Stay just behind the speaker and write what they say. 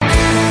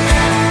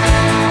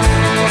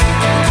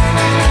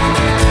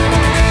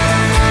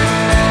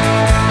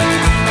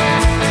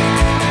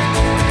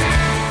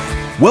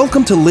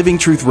Welcome to Living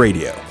Truth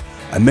Radio,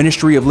 a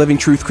ministry of Living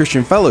Truth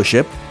Christian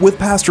Fellowship with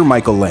Pastor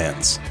Michael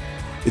Lands.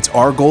 It's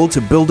our goal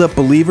to build up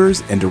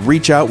believers and to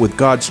reach out with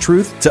God's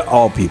truth to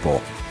all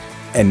people.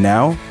 And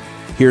now,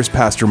 here's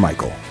Pastor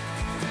Michael.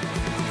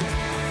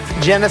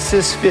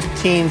 Genesis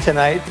 15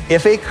 tonight.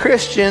 If a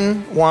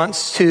Christian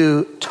wants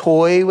to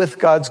toy with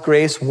God's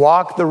grace,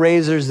 walk the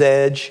razor's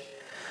edge,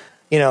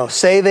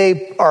 say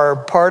they are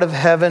part of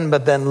heaven,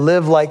 but then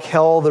live like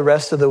hell the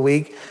rest of the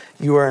week,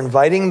 you are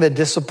inviting the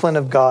discipline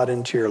of God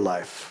into your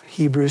life.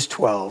 Hebrews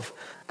 12.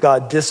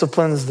 God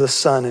disciplines the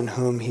son in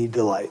whom he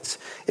delights.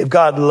 If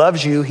God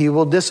loves you, he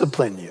will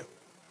discipline you.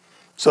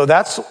 So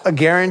that's a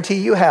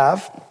guarantee you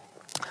have.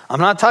 I'm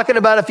not talking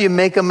about if you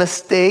make a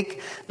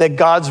mistake that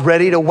God's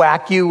ready to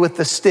whack you with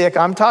the stick.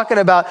 I'm talking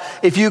about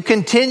if you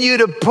continue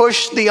to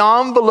push the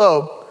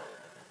envelope.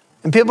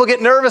 And people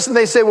get nervous and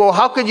they say, well,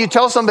 how could you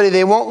tell somebody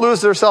they won't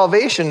lose their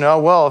salvation? Oh,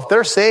 well, if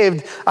they're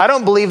saved, I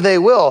don't believe they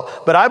will,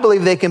 but I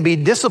believe they can be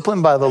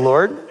disciplined by the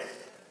Lord.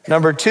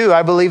 Number two,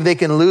 I believe they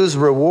can lose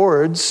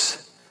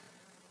rewards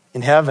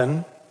in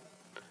heaven.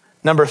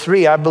 Number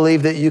three, I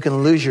believe that you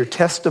can lose your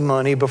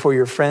testimony before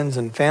your friends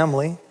and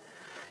family.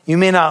 You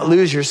may not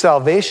lose your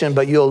salvation,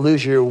 but you'll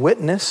lose your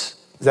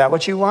witness. Is that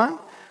what you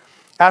want?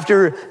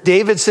 After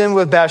David sinned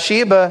with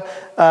Bathsheba,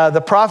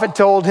 the prophet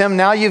told him,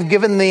 now you've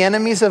given the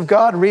enemies of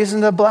God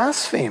reason to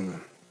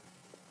blaspheme.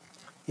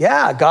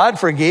 Yeah, God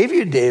forgave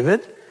you,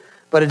 David,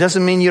 but it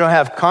doesn't mean you don't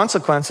have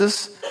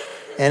consequences.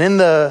 And in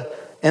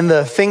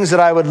the things that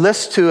I would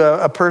list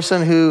to a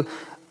person who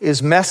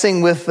is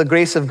messing with the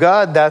grace of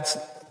God, that's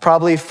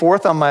probably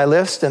fourth on my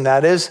list, and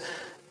that is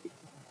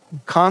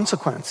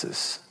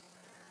consequences.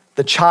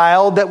 The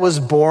child that was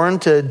born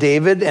to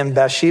David and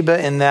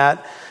Bathsheba in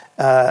that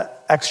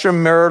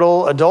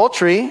extramarital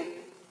adultery,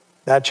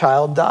 that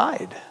child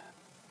died.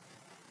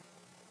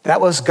 That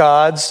was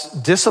God's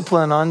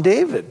discipline on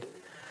David.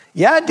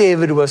 Yeah,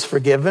 David was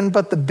forgiven,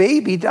 but the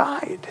baby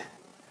died.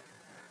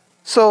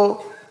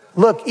 So,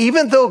 look,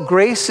 even though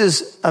grace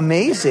is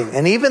amazing,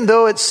 and even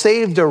though it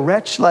saved a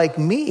wretch like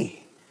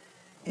me,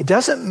 it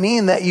doesn't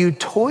mean that you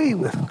toy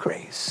with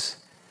grace.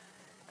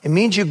 It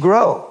means you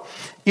grow.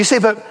 You say,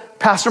 but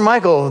Pastor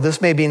Michael,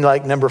 this may be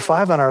like number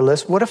 5 on our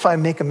list. What if I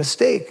make a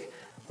mistake?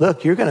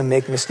 Look, you're going to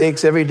make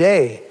mistakes every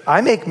day.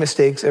 I make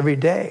mistakes every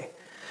day.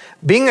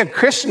 Being a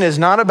Christian is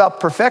not about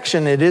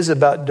perfection. It is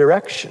about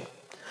direction.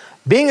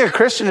 Being a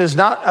Christian is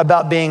not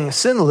about being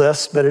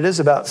sinless, but it is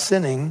about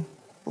sinning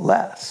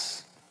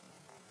less.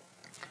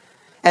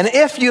 And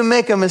if you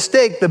make a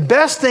mistake, the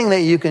best thing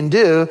that you can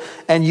do,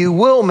 and you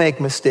will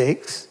make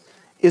mistakes,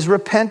 is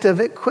repent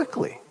of it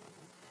quickly.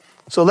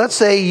 So let's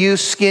say you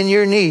skin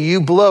your knee,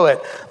 you blow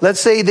it. Let's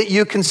say that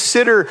you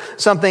consider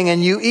something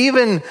and you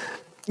even,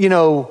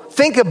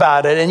 think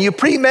about it and you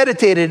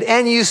premeditate it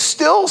and you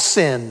still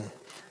sin.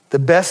 The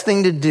best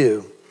thing to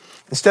do,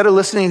 instead of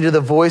listening to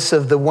the voice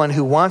of the one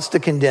who wants to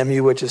condemn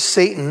you, which is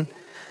Satan,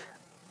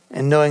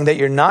 and knowing that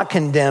you're not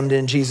condemned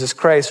in Jesus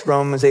Christ,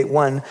 Romans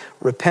 8:1,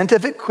 repent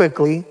of it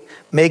quickly,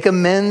 make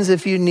amends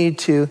if you need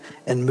to,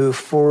 and move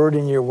forward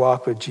in your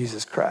walk with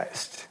Jesus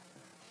Christ.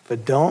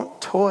 But don't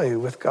toy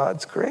with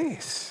God's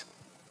grace.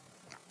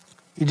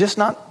 You're just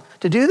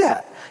not to do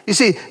that. You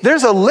see,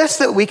 there's a list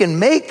that we can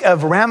make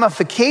of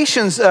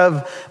ramifications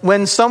of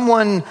when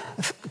someone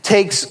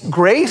takes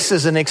grace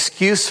as an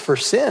excuse for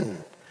sin.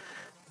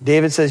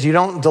 David says, you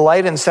don't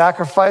delight in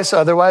sacrifice,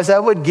 otherwise I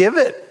would give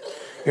it.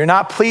 You're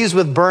not pleased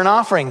with burnt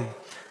offering.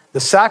 The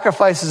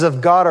sacrifices of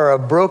God are a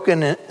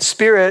broken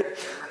spirit,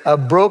 a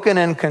broken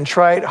and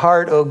contrite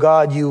heart, O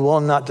God, you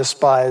will not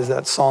despise.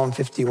 That's Psalm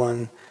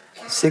 51,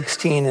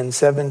 16 and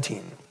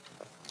 17.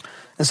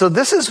 And so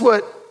this is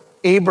what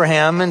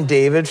Abraham and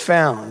David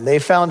found. They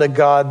found a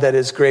God that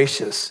is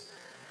gracious,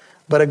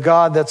 but a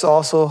God that's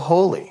also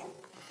holy.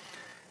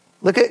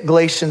 Look at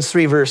Galatians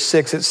 3, verse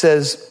 6. It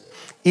says,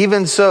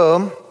 even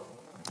so,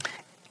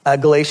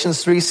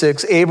 Galatians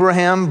 3:6,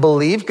 Abraham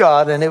believed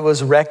God and it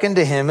was reckoned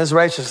to him as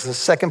righteousness. The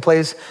second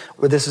place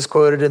where this is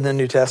quoted in the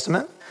New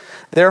Testament.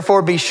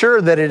 Therefore, be sure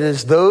that it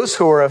is those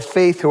who are of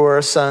faith who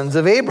are sons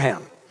of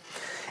Abraham.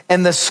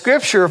 And the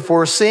scripture,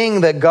 foreseeing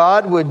that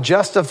God would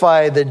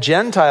justify the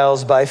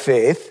Gentiles by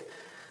faith,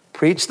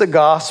 preached the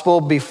gospel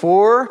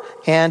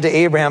beforehand to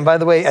Abraham. By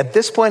the way, at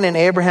this point in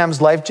Abraham's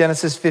life,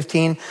 Genesis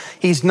 15,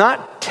 he's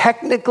not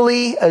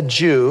technically a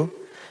Jew.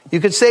 You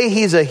could say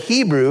he's a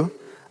Hebrew,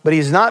 but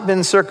he's not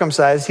been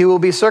circumcised. He will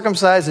be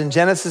circumcised in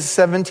Genesis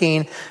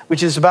 17,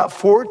 which is about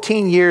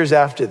 14 years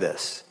after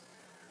this.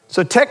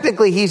 So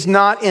technically, he's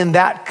not in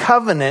that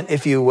covenant,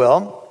 if you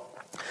will.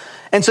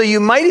 And so you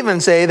might even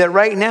say that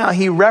right now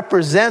he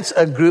represents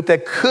a group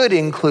that could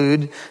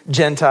include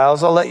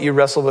Gentiles. I'll let you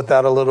wrestle with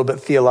that a little bit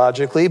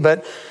theologically,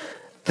 but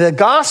the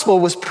gospel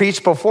was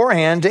preached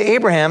beforehand to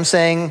Abraham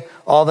saying,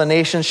 all the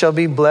nations shall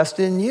be blessed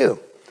in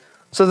you.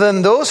 So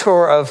then those who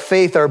are of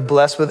faith are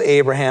blessed with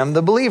Abraham,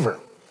 the believer.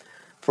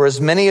 For as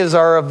many as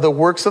are of the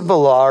works of the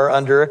law are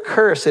under a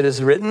curse. It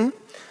is written,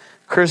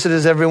 cursed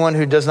is everyone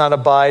who does not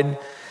abide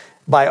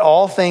by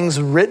all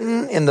things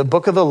written in the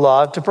book of the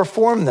law to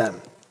perform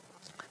them.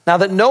 Now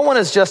that no one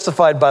is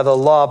justified by the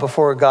law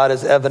before God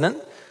is evident,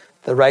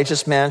 the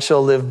righteous man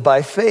shall live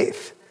by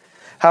faith.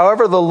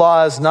 However, the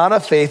law is not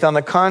of faith. On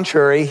the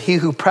contrary, he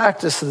who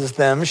practices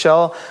them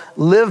shall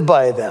live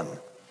by them.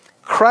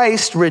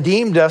 Christ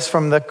redeemed us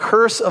from the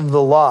curse of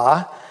the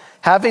law,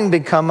 having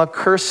become a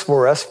curse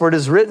for us. For it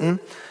is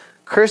written,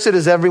 "Cursed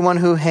is everyone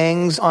who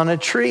hangs on a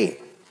tree,"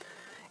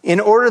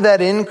 in order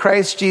that in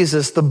Christ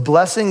Jesus the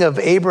blessing of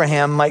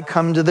Abraham might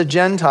come to the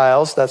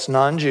Gentiles, that's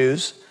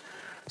non-Jews,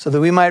 so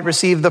that we might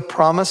receive the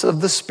promise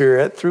of the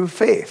Spirit through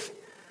faith.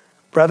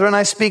 Brethren,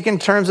 I speak in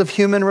terms of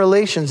human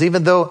relations,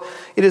 even though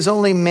it is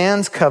only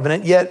man's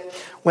covenant, yet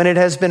when it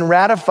has been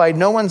ratified,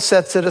 no one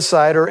sets it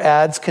aside or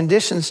adds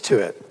conditions to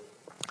it.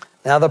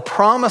 Now the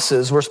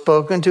promises were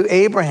spoken to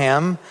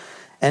Abraham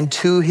and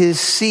to his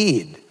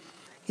seed.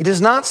 He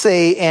does not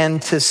say,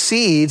 and to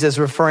seeds, as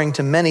referring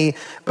to many,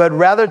 but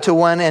rather to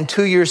one, and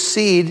to your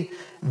seed,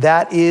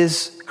 that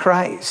is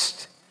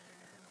Christ.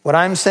 What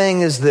I'm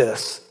saying is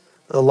this: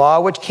 the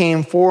law which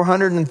came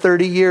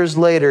 430 years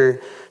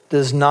later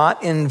does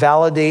not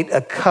invalidate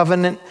a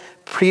covenant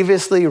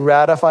previously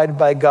ratified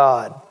by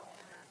God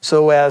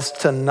so as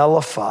to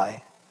nullify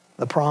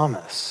the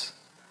promise.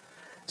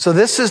 So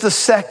this is the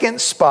second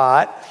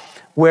spot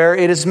where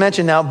it is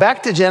mentioned. Now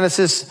back to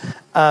Genesis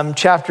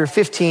chapter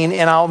 15,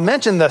 and I'll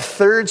mention the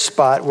third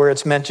spot where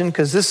it's mentioned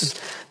because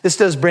this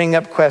does bring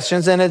up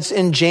questions, and it's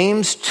in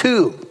James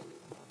 2.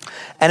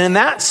 And in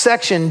that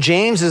section,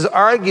 James is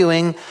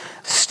arguing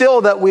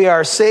still that we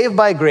are saved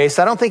by grace.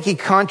 I don't think he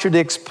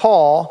contradicts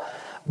Paul,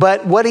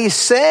 but what he's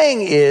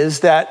saying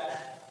is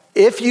that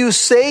if you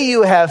say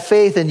you have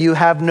faith and you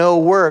have no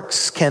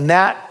works, can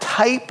that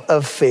type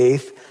of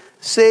faith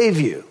save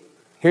you?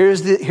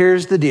 Here's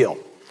the deal.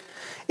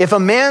 If a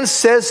man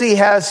says he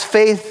has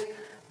faith,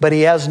 but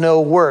he has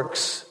no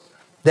works,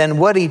 then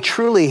what he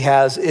truly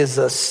has is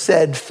a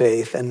said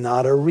faith and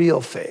not a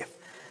real faith.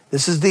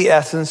 This is the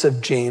essence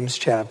of James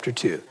chapter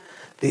 2.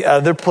 The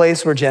other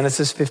place where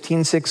Genesis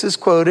 15:6 is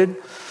quoted.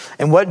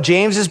 And what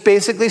James is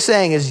basically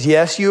saying is,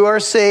 yes, you are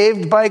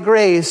saved by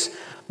grace,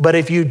 but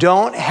if you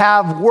don't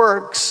have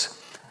works,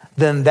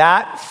 then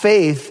that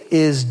faith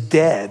is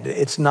dead.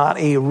 It's not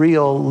a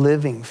real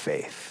living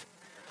faith.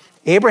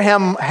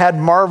 Abraham had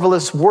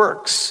marvelous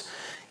works.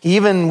 He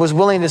even was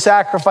willing to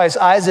sacrifice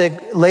Isaac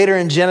later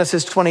in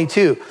Genesis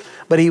 22,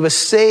 but he was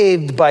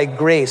saved by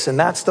grace, and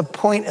that's the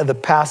point of the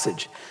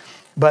passage.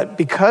 But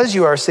because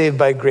you are saved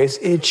by grace,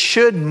 it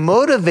should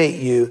motivate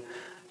you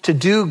to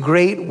do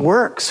great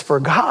works for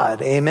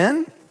God.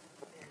 Amen?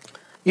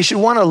 You should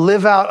want to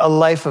live out a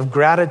life of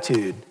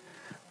gratitude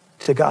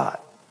to God.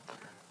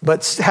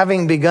 But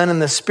having begun in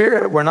the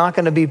Spirit, we're not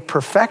going to be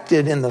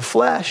perfected in the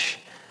flesh.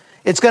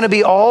 It's going to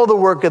be all the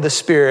work of the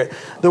Spirit.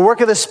 The work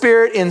of the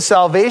Spirit in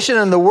salvation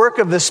and the work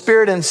of the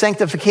Spirit in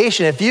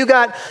sanctification.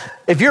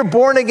 If you're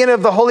born again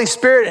of the Holy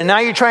Spirit and now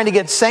you're trying to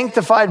get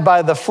sanctified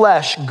by the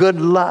flesh,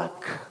 good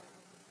luck.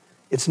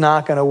 It's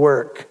not going to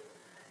work.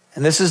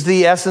 And this is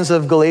the essence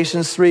of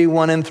Galatians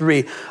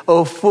 3:1-3.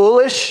 Oh,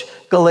 foolish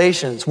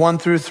Galatians,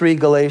 1-3,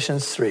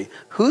 Galatians 3.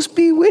 Who's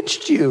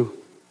bewitched you?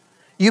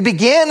 You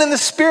began in the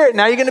Spirit.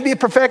 Now you're going to be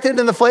perfected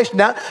in the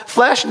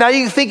flesh. Now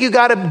you think you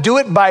got to do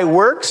it by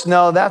works?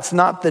 No, that's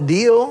not the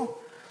deal.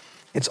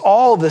 It's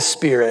all the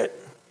Spirit.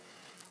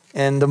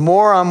 And the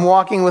more I'm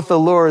walking with the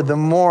Lord, the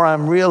more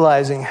I'm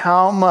realizing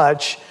how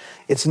much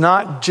it's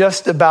not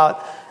just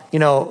about,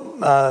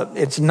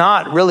 it's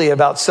not really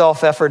about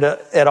self-effort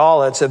at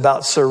all. It's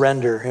about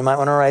surrender. You might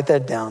want to write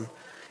that down.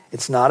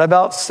 It's not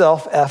about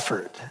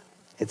self-effort.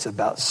 It's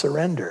about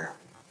surrender.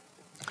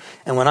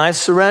 And when I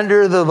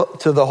surrender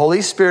to the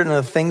Holy Spirit and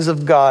the things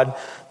of God,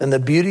 then the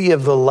beauty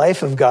of the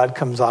life of God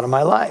comes out of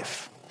my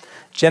life.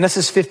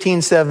 Genesis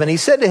 15:7, he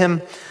said to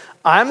him,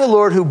 I'm the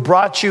Lord who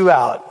brought you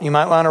out. You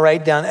might want to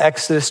write down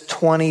Exodus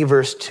 20,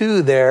 verse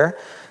 2 there.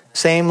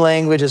 Same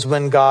language as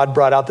when God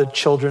brought out the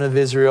children of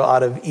Israel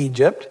out of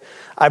Egypt.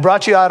 I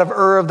brought you out of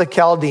Ur of the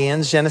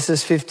Chaldeans,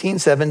 Genesis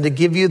 15:7, to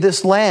give you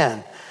this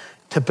land,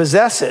 to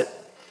possess it.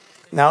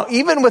 Now,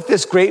 even with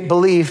this great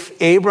belief,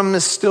 Abram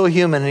is still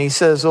human, and he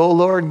says, oh,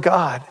 Lord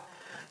God,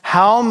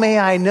 how may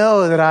I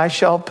know that I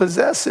shall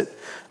possess it?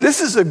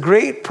 This is a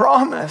great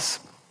promise.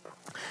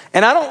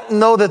 And I don't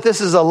know that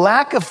this is a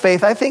lack of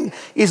faith. I think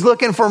he's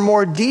looking for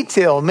more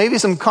detail, maybe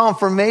some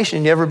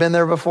confirmation. You ever been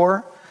there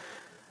before?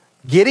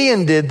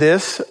 Gideon did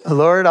this.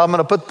 Lord, I'm going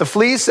to put the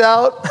fleece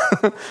out.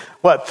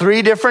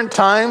 3 different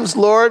times,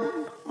 Lord?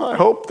 I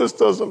hope this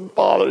doesn't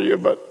bother you,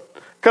 but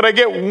could I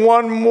get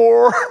one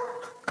more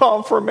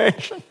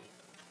confirmation?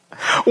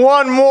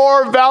 One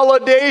more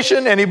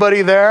validation?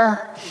 Anybody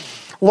there?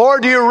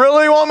 Lord, do you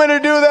really want me to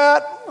do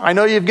that? I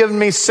know you've given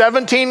me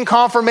 17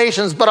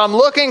 confirmations, but I'm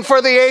looking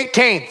for the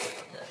 18th.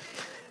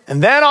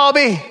 And then I'll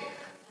be...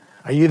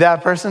 Are you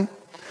that person?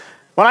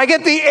 When I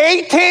get the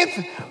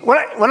 18th,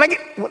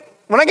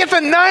 when I get the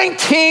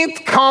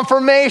 19th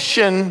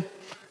confirmation,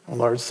 the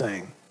Lord's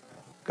saying,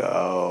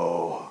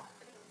 go.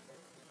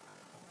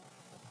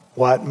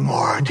 What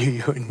more do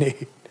you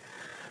need?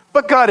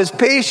 But God is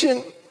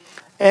patient,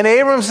 And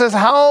Abram says,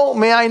 how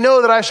may I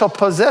know that I shall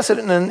possess it?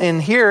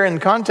 And here in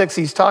context,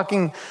 he's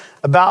talking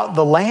about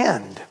the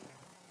land.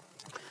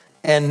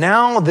 And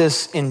now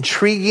this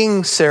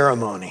intriguing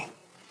ceremony.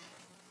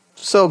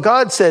 So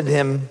God said to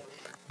him,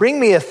 bring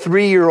me a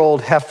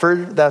 3-year-old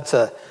heifer, that's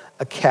a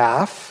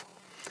calf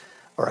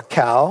or a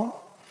cow,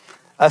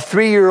 a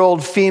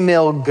 3-year-old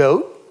female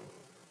goat,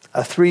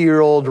 a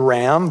 3-year-old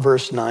ram,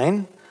 verse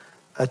 9,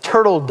 a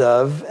turtle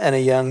dove, and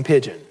a young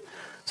pigeon.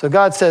 So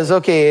God says,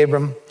 okay,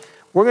 Abram,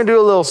 we're going to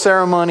do a little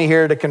ceremony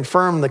here to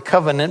confirm the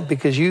covenant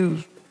because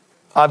you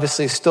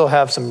obviously still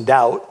have some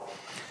doubt.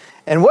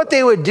 And what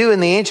they would do in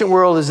the ancient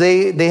world is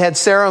they had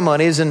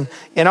ceremonies. And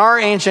in our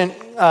ancient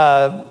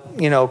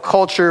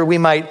culture, we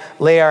might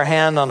lay our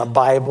hand on a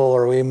Bible,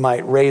 or we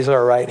might raise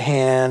our right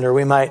hand, or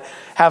we might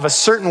have a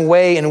certain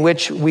way in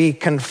which we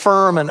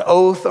confirm an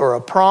oath or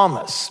a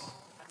promise.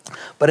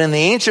 But in the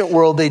ancient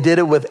world, they did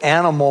it with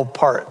animal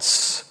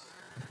parts.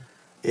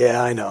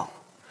 Yeah, I know.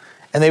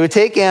 And they would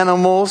take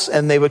animals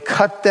and they would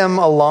cut them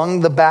along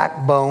the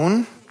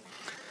backbone.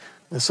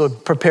 This will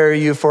prepare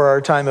you for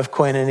our time of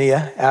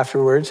koinonia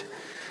afterwards.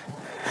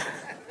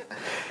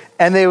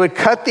 And they would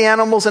cut the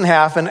animals in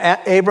half, and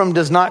Abram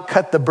does not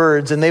cut the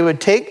birds. And they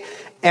would take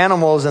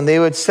animals and they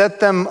would set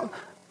them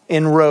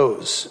in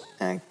rows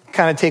and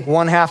kind of take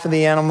one half of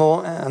the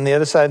animal on the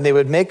other side. And they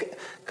would make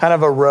kind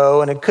of a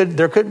row, and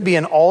there could be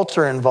an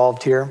altar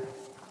involved here.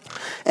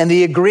 And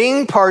the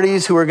agreeing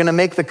parties who were going to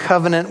make the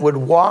covenant would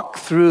walk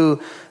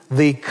through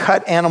the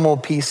cut animal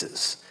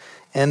pieces.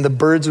 And the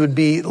birds would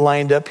be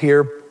lined up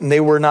here, and they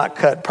were not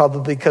cut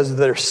probably because of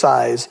their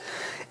size.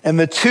 And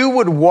the two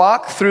would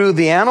walk through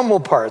the animal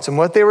parts. And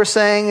what they were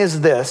saying is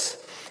this: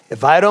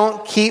 if I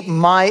don't keep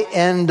my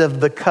end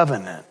of the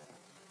covenant,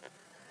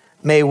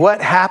 may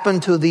what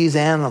happened to these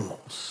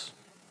animals?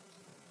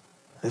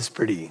 That's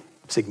pretty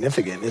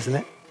significant, isn't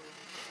it?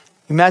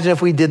 Imagine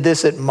if we did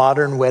this at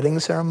modern wedding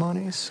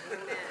ceremonies.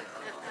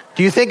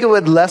 Do you think it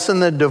would lessen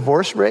the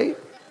divorce rate?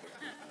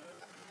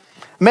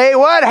 May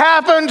what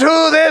happened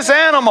to this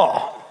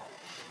animal?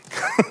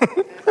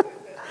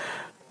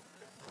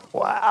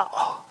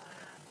 Wow.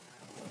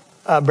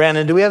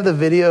 Brandon, do we have the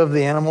video of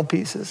the animal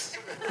pieces?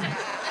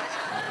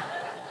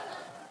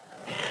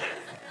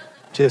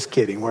 Just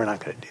kidding. We're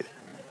not going to do that.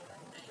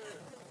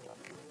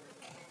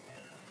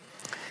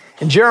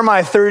 In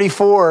Jeremiah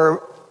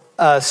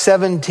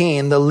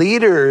 34:17, the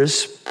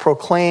leaders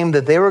proclaimed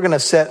that they were going to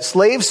set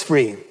slaves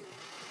free.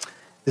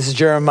 This is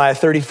Jeremiah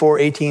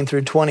 34:18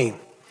 through 20.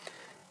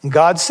 And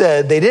God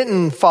said, they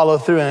didn't follow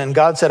through, and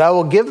God said, I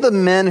will give the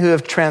men who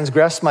have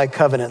transgressed my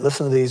covenant,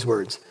 listen to these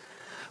words,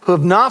 who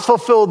have not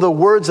fulfilled the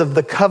words of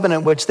the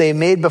covenant which they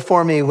made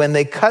before me when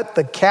they cut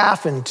the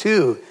calf in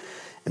two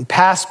and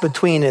passed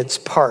between its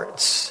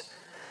parts.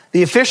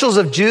 The officials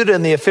of Judah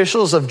and the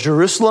officials of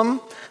Jerusalem,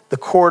 the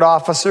court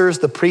officers,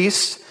 the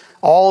priests,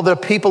 all the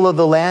people of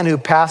the land who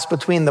passed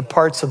between the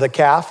parts of the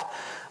calf,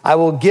 I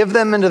will give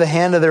them into the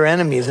hand of their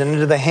enemies and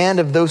into the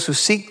hand of those who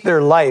seek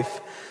their life,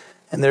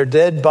 and their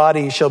dead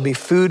bodies shall be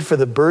food for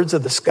the birds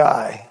of the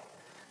sky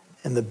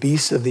and the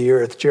beasts of the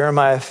earth.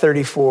 Jeremiah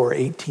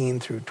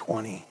 34:18 through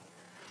 20.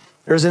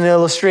 There's an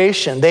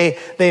illustration. They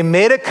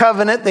made a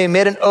covenant, they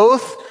made an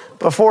oath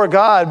before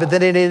God, but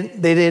then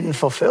they didn't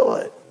fulfill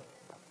it.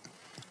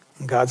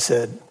 And God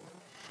said,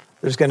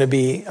 there's going to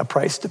be a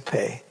price to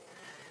pay.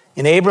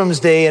 In Abram's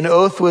day, an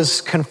oath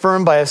was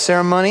confirmed by a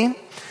ceremony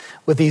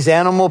with these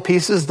animal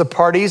pieces. The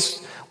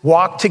parties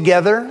walk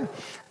together.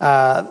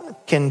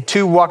 Can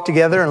two walk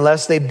together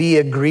unless they be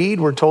agreed?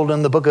 We're told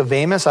in the book of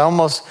Amos. I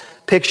almost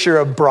picture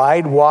a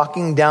bride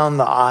walking down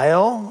the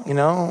aisle, in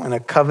a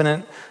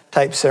covenant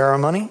type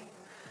ceremony.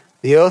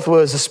 The oath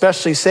was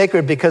especially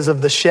sacred because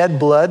of the shed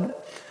blood,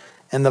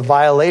 and the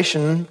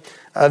violation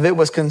of it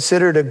was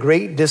considered a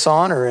great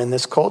dishonor in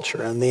this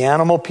culture. And the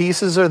animal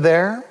pieces are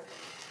there,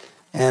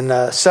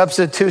 and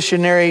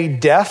substitutionary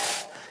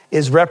death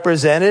is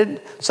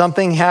represented.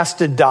 Something has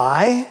to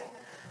die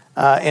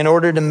in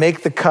order to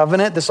make the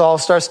covenant. This all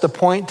starts to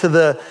point to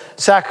the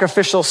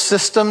sacrificial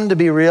system to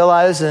be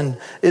realized in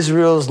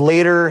Israel's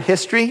later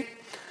history.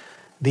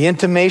 The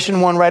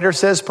intimation, one writer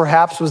says,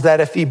 perhaps was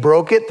that if he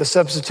broke it, the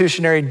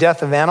substitutionary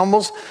death of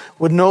animals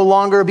would no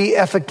longer be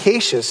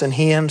efficacious, and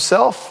he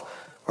himself,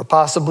 or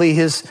possibly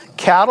his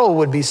cattle,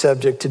 would be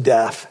subject to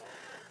death.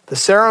 The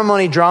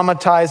ceremony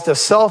dramatized a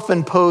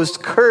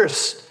self-imposed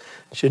curse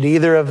should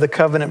either of the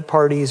covenant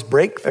parties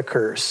break the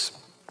curse.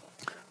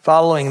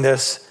 Following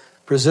this,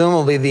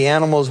 presumably the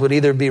animals would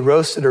either be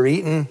roasted or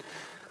eaten,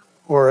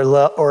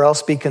 or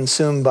else be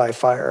consumed by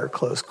fire,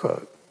 close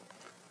quote.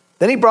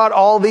 Then he brought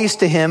all these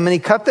to him, and he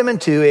cut them in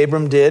two,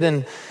 Abram did,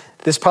 and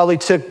this probably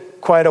took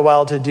quite a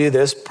while to do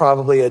this,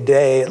 probably a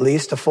day, at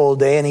least a full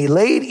day, and he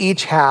laid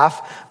each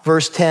half,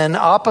 verse 10,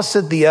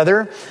 opposite the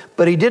other,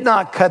 but he did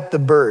not cut the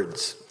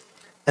birds.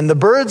 And the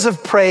birds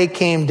of prey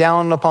came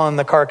down upon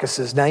the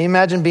carcasses. Now you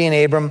imagine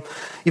being Abram,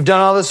 you've done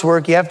all this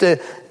work, you have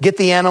to get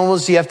the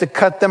animals, you have to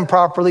cut them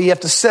properly, you have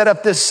to set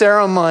up this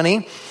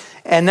ceremony,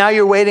 and now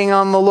you're waiting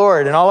on the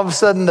Lord. And all of a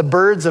sudden the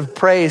birds of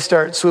prey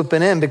start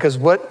swooping in, because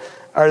what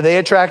are they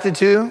attracted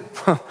to?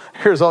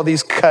 Here's all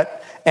these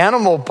cut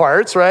animal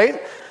parts,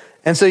 right?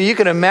 And so you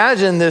can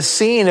imagine this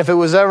scene if it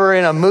was ever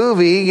in a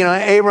movie,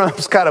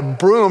 Abram's got a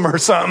broom or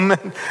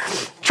something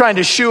trying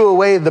to shoo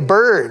away the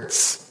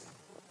birds.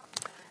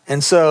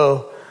 And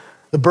so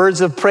the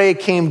birds of prey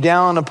came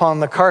down upon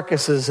the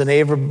carcasses and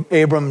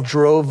Abram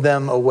drove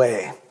them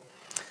away.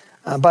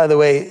 By the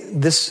way,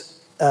 this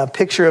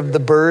picture of the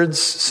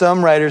birds,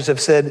 some writers have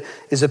said,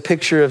 is a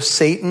picture of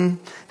Satan,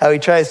 how he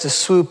tries to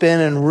swoop in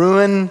and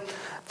ruin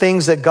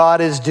things that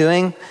God is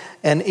doing.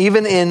 And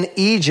even in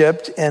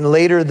Egypt, and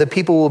later the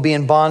people will be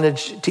in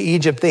bondage to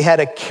Egypt, they had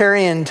a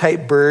carrion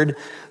type bird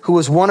who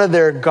was one of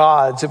their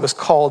gods. It was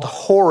called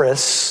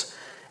Horus,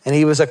 and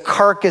he was a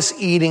carcass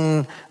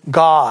eating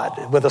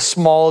god with a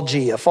small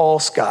g, a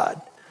false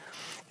god.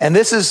 And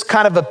this is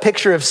kind of a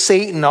picture of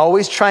Satan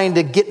always trying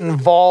to get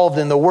involved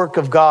in the work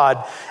of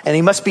God, and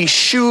he must be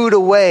shooed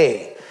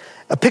away.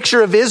 A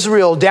picture of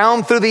Israel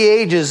down through the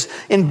ages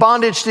in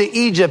bondage to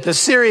Egypt,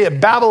 Assyria,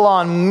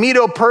 Babylon,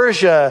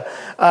 Medo-Persia,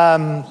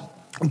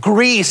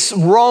 Greece,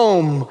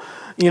 Rome,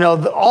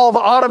 all the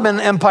Ottoman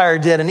Empire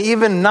did, and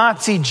even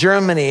Nazi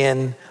Germany,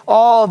 and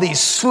all these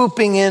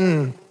swooping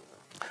in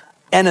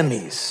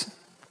enemies.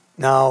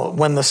 Now,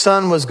 when the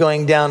sun was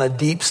going down, a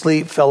deep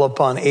sleep fell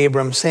upon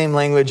Abram, same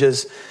language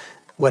as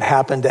what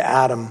happened to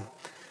Adam.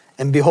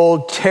 And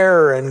behold,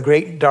 terror and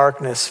great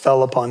darkness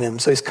fell upon him.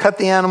 So he's cut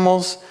the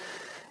animals,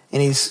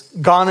 and he's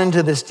gone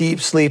into this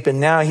deep sleep,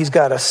 and now he's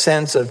got a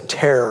sense of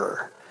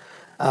terror.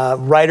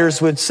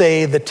 Writers would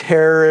say the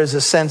terror is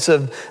a sense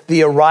of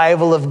the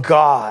arrival of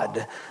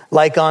God,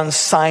 like on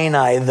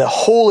Sinai, the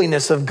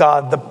holiness of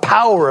God, the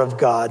power of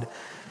God.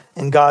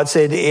 And God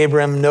said to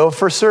Abram, know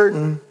for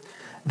certain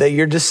that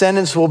your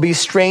descendants will be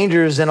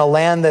strangers in a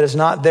land that is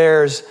not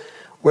theirs,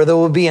 where they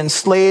will be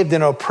enslaved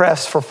and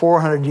oppressed for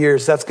 400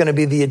 years. That's going to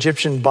be the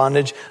Egyptian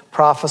bondage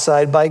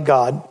prophesied by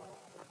God.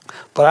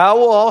 But I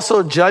will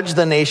also judge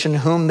the nation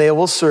whom they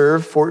will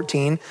serve,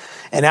 14,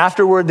 and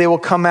afterward they will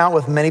come out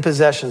with many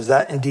possessions.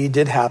 That indeed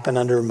did happen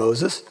under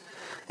Moses.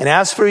 And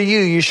as for you,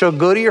 you shall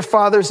go to your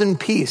fathers in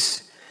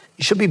peace.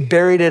 You shall be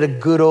buried at a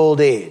good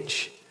old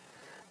age.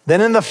 Then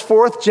in the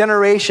fourth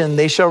generation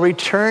they shall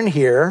return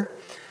here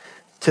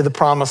to the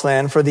promised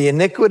land, for the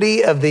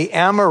iniquity of the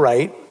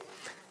Amorite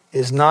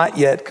is not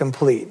yet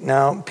complete.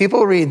 Now,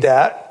 people read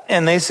that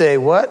and they say,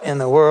 what in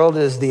the world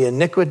is the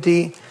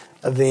iniquity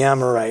of the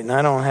Amorite? And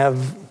I don't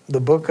have the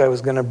book I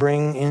was going to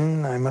bring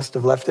in. I must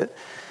have left it.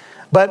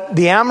 But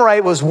the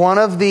Amorite was one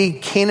of the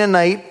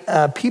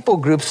Canaanite people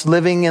groups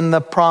living in the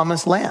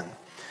promised land.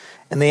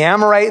 And the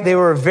Amorite, they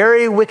were a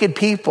very wicked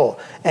people.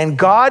 And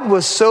God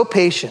was so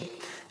patient.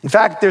 In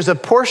fact, there's a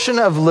portion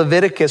of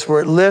Leviticus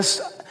where it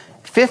lists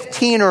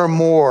 15 or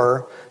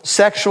more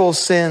sexual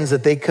sins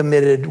that they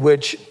committed,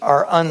 which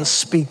are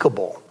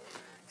unspeakable.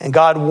 And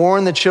God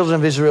warned the children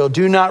of Israel,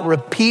 do not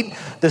repeat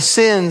the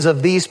sins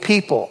of these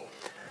people.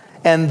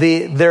 And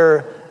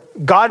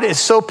God is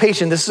so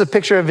patient. This is a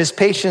picture of his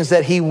patience,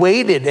 that he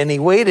waited and he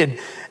waited.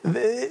 And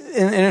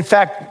in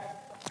fact,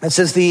 it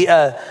says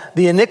the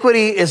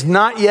iniquity is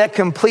not yet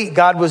complete.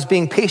 God was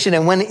being patient.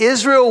 And when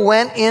Israel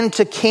went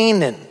into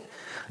Canaan,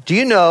 do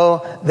you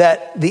know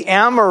that the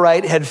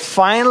Amorite had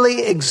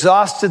finally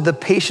exhausted the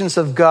patience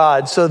of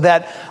God, so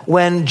that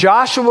when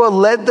Joshua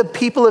led the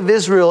people of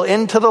Israel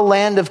into the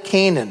land of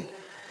Canaan,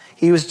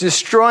 he was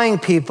destroying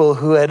people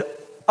who had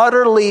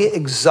utterly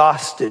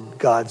exhausted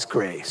God's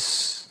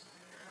grace.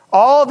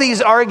 All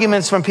these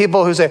arguments from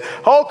people who say,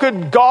 how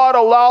could God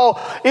allow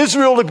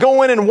Israel to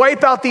go in and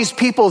wipe out these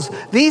peoples?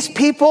 These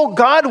people,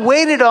 God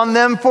waited on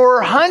them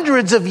for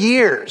hundreds of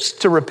years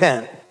to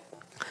repent.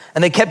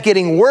 And they kept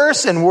getting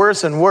worse and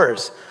worse and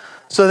worse.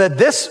 So that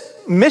this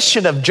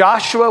mission of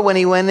Joshua, when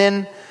he went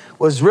in,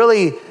 was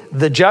really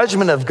the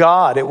judgment of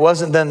God. It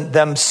wasn't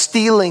them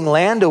stealing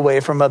land away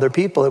from other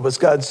people. It was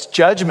God's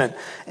judgment.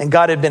 And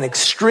God had been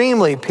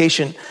extremely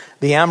patient.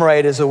 The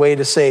Amorite is a way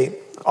to say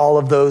all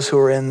of those who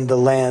are in the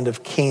land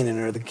of Canaan,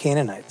 or the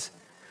Canaanites.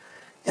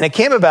 And it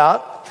came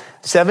about,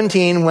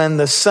 17, when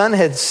the sun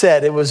had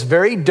set, it was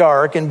very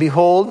dark, and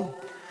behold,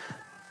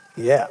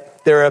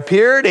 there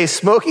appeared a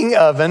smoking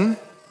oven.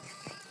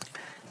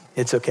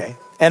 It's okay.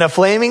 And a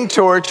flaming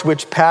torch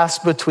which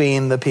passed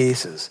between the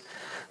pieces.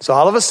 So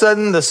all of a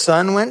sudden the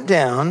sun went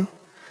down.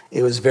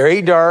 It was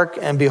very dark,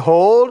 and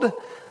behold,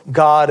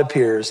 God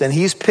appears. And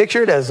he's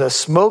pictured as a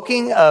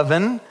smoking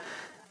oven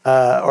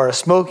or a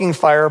smoking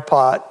fire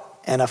pot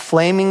and a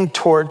flaming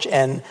torch.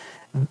 And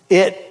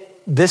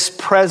this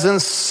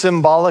presence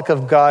symbolic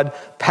of God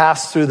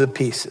passed through the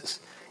pieces.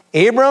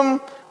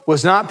 Abram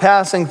was not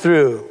passing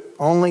through.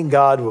 Only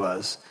God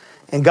was.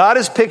 And God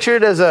is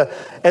pictured as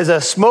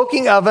a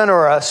smoking oven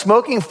or a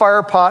smoking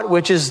fire pot,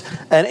 which is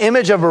an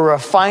image of a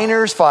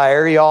refiner's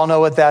fire. You all know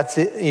what that's.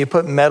 You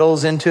put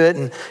metals into it,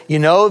 and you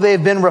know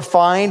they've been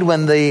refined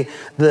when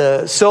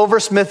the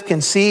silversmith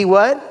can see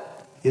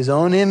what? His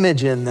own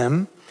image in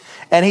them.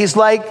 And he's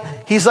like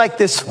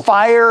this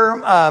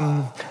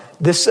fire,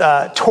 this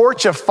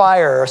torch of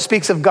fire.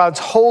 Speaks of God's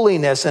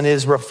holiness and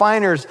his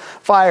refiner's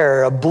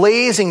fire, a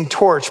blazing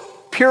torch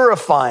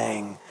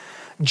purifying,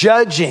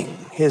 judging,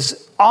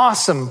 his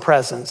awesome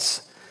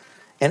presence.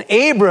 And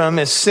Abram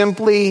is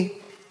simply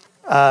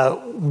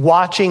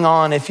watching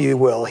on, if you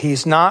will.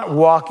 He's not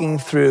walking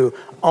through.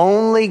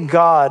 Only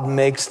God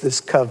makes this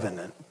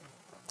covenant,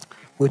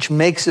 which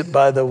makes it,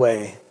 by the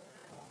way,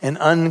 an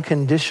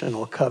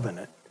unconditional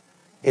covenant.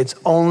 It's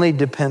only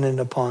dependent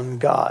upon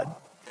God.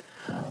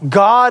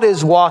 God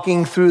is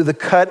walking through the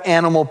cut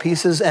animal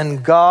pieces,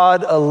 and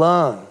God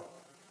alone.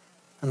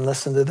 And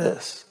listen to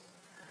this.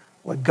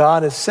 What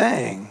God is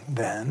saying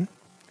then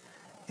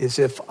is,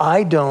 if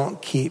I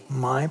don't keep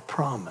my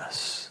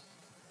promise,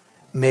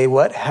 may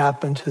what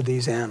happened to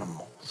these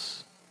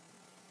animals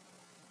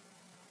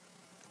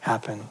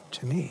happen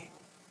to me.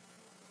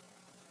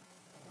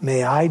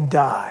 May I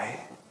die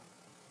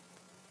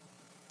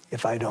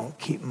if I don't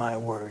keep my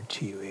word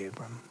to you,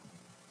 Abram.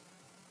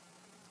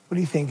 What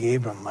do you think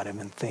Abram might have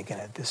been thinking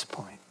at this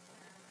point?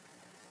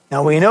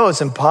 Now, we know it's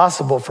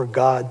impossible for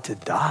God to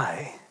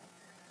die.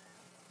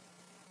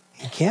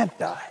 He can't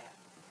die.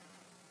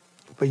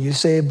 But you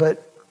say,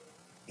 but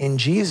in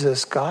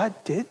Jesus, God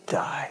did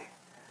die.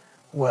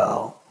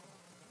 Well,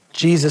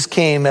 Jesus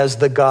came as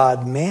the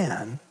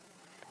God-man,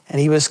 and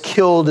he was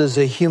killed as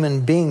a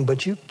human being,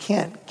 but you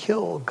can't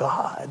kill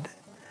God.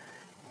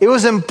 It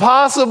was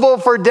impossible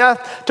for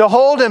death to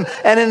hold him.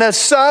 And in a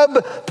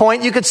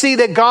sub-point, you could see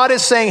that God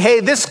is saying, hey,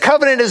 this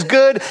covenant is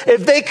good.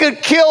 If they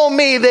could kill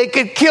me, they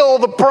could kill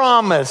the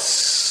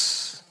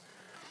promise.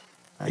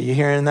 Are you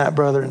hearing that,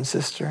 brother and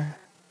sister?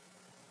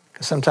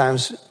 Because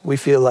sometimes we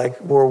feel like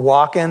we're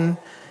walking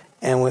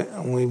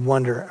and we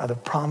wonder, are the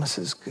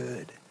promises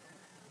good?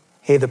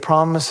 Hey, the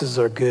promises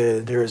are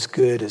good. They're as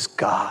good as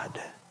God.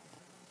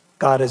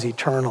 God is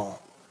eternal.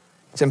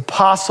 It's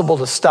impossible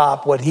to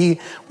stop what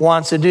he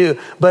wants to do.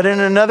 But in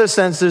another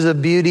sense, there's a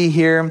beauty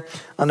here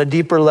on a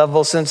deeper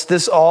level, since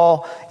this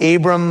all,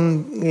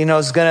 Abram,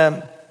 is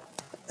going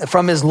to,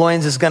 from his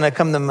loins is going to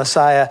come the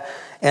Messiah.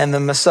 And the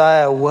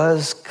Messiah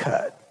was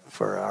cut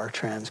for our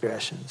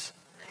transgressions.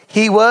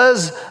 He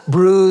was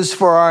bruised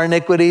for our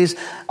iniquities.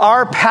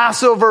 Our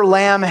Passover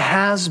lamb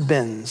has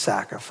been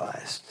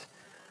sacrificed.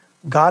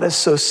 God is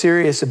so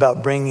serious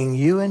about bringing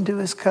you into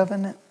his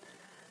covenant.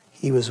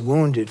 He was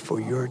wounded for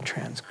your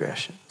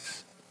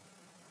transgressions.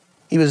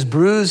 He was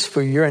bruised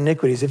for your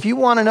iniquities. If you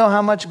want to know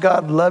how much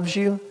God loves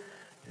you,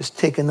 just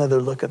take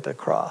another look at the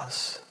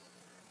cross.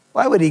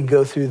 Why would he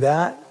go through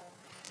that?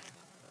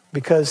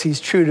 Because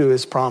he's true to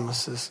his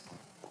promises,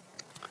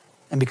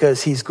 and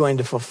because he's going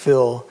to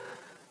fulfill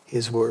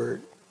his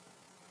word.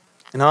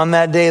 And on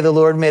that day, the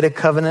Lord made a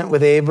covenant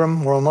with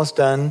Abram. We're almost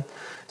done.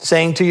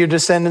 Saying to your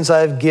descendants,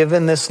 I have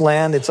given this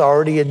land. It's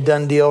already a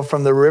done deal,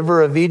 from the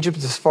river of Egypt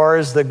as far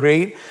as the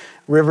great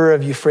river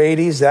of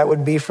Euphrates. That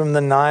would be from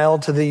the Nile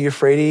to the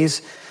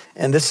Euphrates.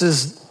 And this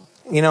is,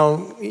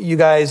 you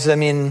guys,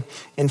 in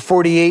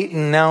 48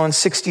 and now in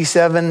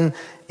 67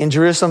 in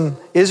Jerusalem,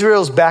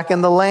 Israel's back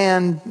in the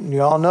land.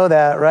 You all know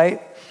that,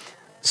 right?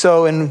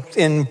 So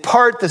in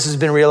part, this has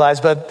been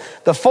realized, but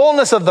the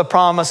fullness of the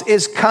promise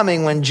is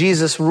coming when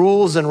Jesus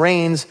rules and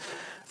reigns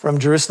from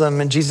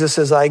Jerusalem. And Jesus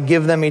says, I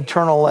give them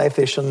eternal life.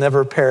 They shall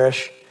never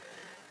perish.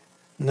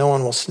 No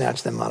one will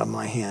snatch them out of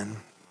my hand.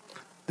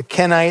 The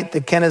Kenite,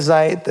 the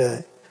Kenizzite,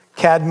 the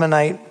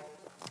Cadmonite,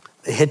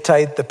 the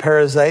Hittite, the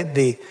Perizzite,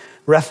 the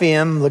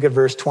Rephaim, look at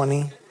verse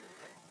 20,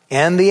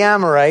 and the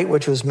Amorite,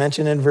 which was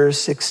mentioned in verse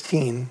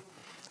 16,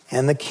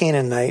 and the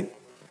Canaanite,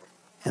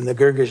 and the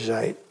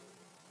Girgashite,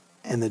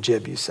 and the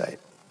Jebusite.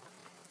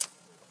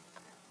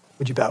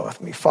 Would you bow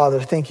with me? Father,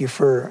 thank you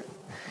for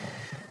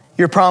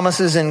your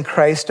promises in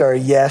Christ are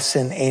yes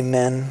and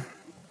amen.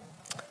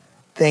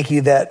 Thank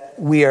you that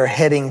we are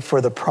heading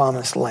for the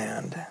promised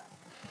land.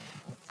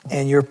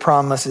 And your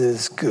promise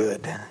is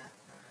good.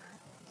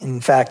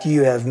 In fact,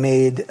 you have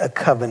made a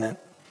covenant.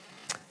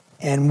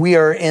 And we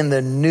are in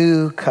the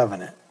new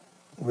covenant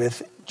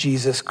with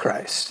Jesus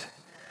Christ.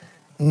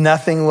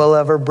 Nothing will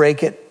ever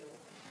break it.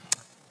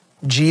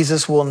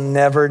 Jesus will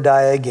never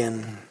die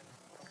again.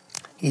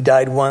 He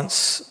died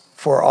once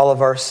for all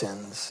of our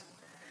sins.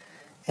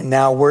 And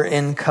now we're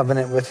in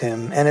covenant with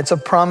him. And it's a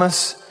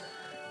promise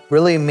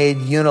really made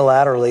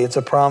unilaterally. It's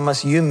a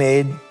promise you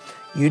made.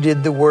 You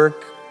did the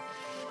work.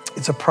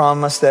 It's a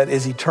promise that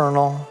is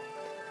eternal.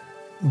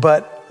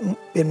 But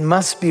it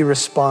must be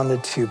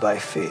responded to by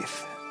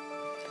faith.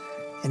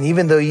 And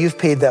even though you've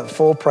paid that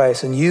full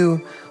price and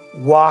you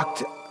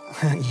walked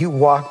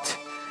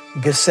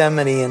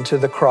Gethsemane into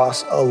the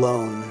cross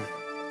alone,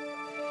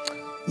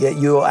 yet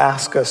you will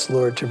ask us,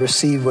 Lord, to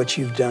receive what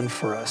you've done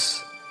for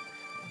us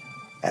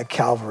at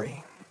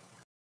Calvary.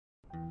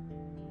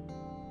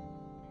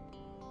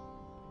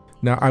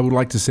 Now, I would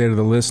like to say to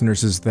the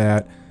listeners is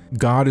that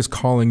God is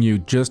calling you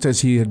just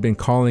as he had been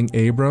calling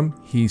Abram.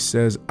 He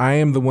says, I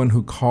am the one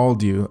who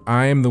called you.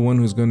 I am the one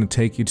who's going to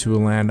take you to a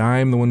land. I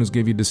am the one who's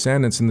give you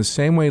descendants. In the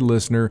same way,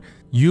 listener,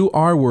 you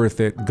are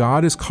worth it.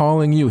 God is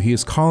calling you. He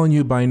is calling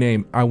you by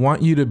name. I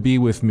want you to be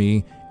with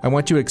me. I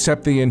want you to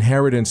accept the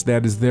inheritance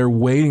that is there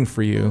waiting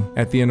for you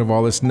at the end of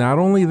all this. Not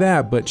only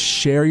that, but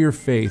share your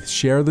faith,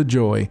 share the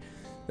joy.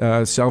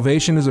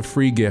 Salvation is a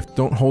free gift.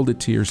 Don't hold it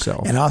to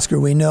yourself. And Oscar,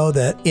 we know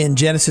that in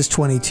Genesis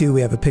 22,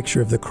 we have a picture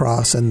of the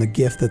cross and the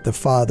gift that the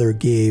Father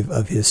gave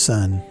of his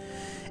Son.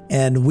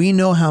 And we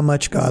know how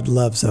much God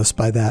loves us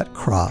by that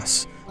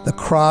cross. The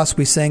cross,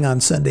 we sang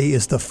on Sunday,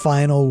 is the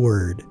final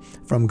word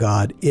from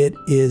God. It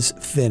is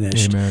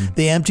finished. Amen.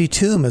 The empty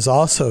tomb is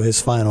also his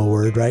final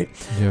word, right?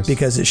 Yes.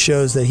 Because it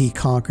shows that he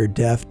conquered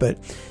death. But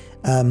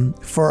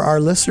for our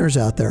listeners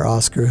out there,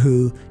 Oscar,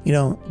 who,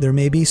 there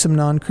may be some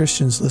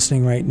non-Christians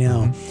listening right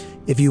now.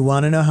 Mm-hmm. If you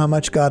want to know how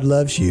much God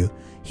loves you,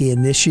 he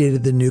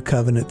initiated the new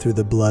covenant through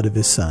the blood of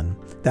his Son.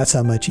 That's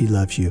how much he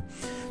loves you.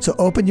 So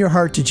open your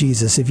heart to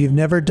Jesus. If you've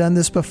never done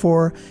this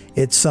before,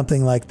 it's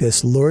something like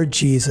this: Lord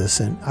Jesus,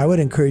 and I would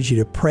encourage you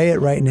to pray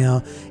it right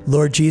now.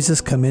 Lord Jesus,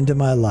 come into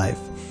my life.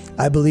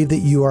 I believe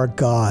that you are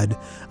God.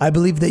 I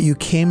believe that you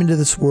came into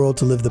this world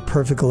to live the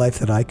perfect life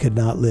that I could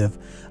not live.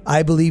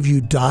 I believe you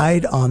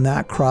died on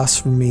that cross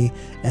for me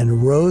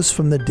and rose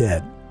from the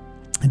dead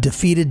and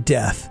defeated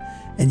death.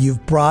 And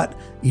you've brought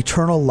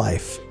eternal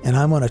life. And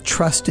I'm going to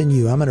trust in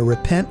you. I'm going to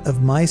repent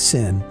of my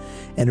sin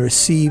and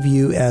receive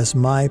you as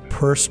my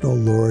personal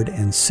Lord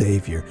and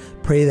Savior.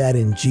 Pray that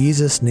in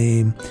Jesus'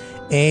 name.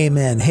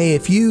 Amen. Hey,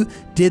 if you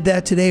did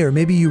that today, or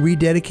maybe you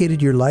rededicated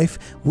your life,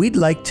 we'd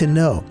like to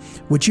know.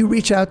 Would you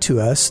reach out to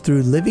us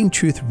through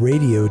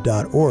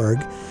livingtruthradio.org?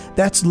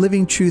 That's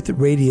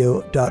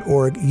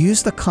livingtruthradio.org.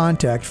 Use the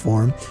contact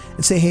form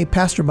and say, hey,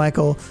 Pastor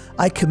Michael,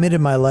 I committed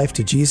my life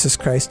to Jesus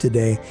Christ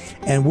today,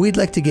 and we'd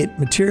like to get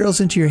materials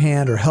into your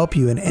hand or help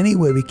you in any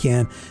way we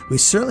can. We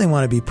certainly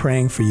want to be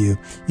praying for you.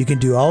 You can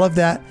do all of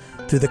that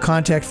through the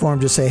contact form.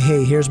 Just say,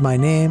 hey, here's my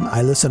name.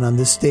 I listen on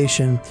this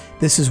station.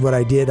 This is what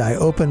I did. I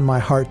opened my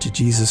heart to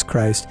Jesus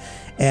Christ.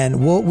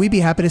 And we'd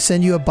be happy to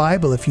send you a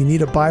Bible. If you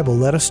need a Bible,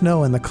 let us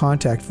know in the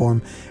contact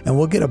form, and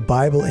we'll get a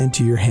Bible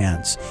into your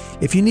hands.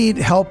 If you need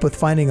help with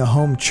finding a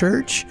home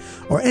church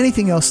or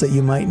anything else that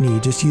you might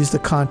need, just use the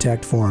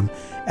contact form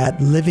at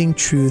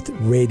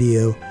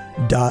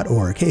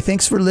livingtruthradio.org. Hey,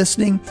 thanks for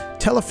listening.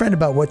 Tell a friend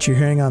about what you're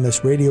hearing on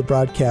this radio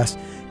broadcast.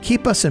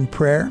 Keep us in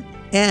prayer.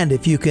 And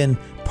if you can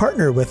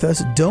partner with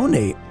us,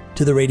 donate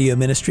to the radio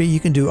ministry. You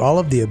can do all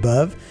of the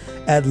above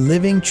at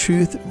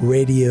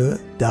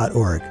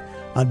livingtruthradio.org.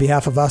 On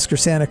behalf of Oscar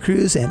Santa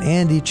Cruz and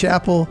Andy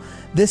Chappell,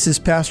 this is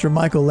Pastor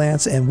Michael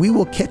Lance, and we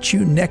will catch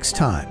you next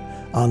time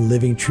on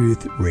Living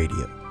Truth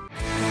Radio.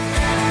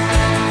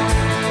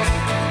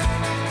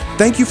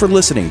 Thank you for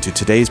listening to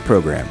today's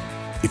program.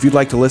 If you'd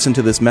like to listen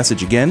to this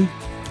message again,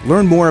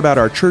 learn more about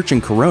our church in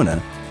Corona,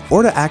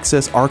 or to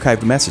access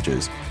archived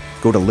messages,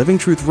 go to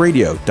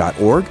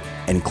livingtruthradio.org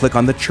and click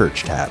on the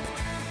Church tab.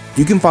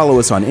 You can follow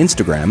us on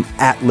Instagram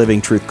at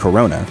Living Truth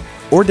Corona,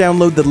 or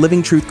download the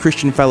Living Truth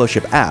Christian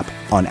Fellowship app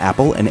on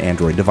Apple and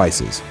Android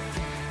devices.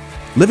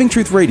 Living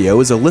Truth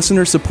Radio is a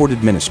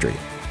listener-supported ministry.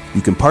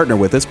 You can partner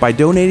with us by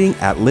donating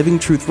at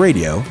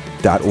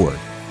livingtruthradio.org.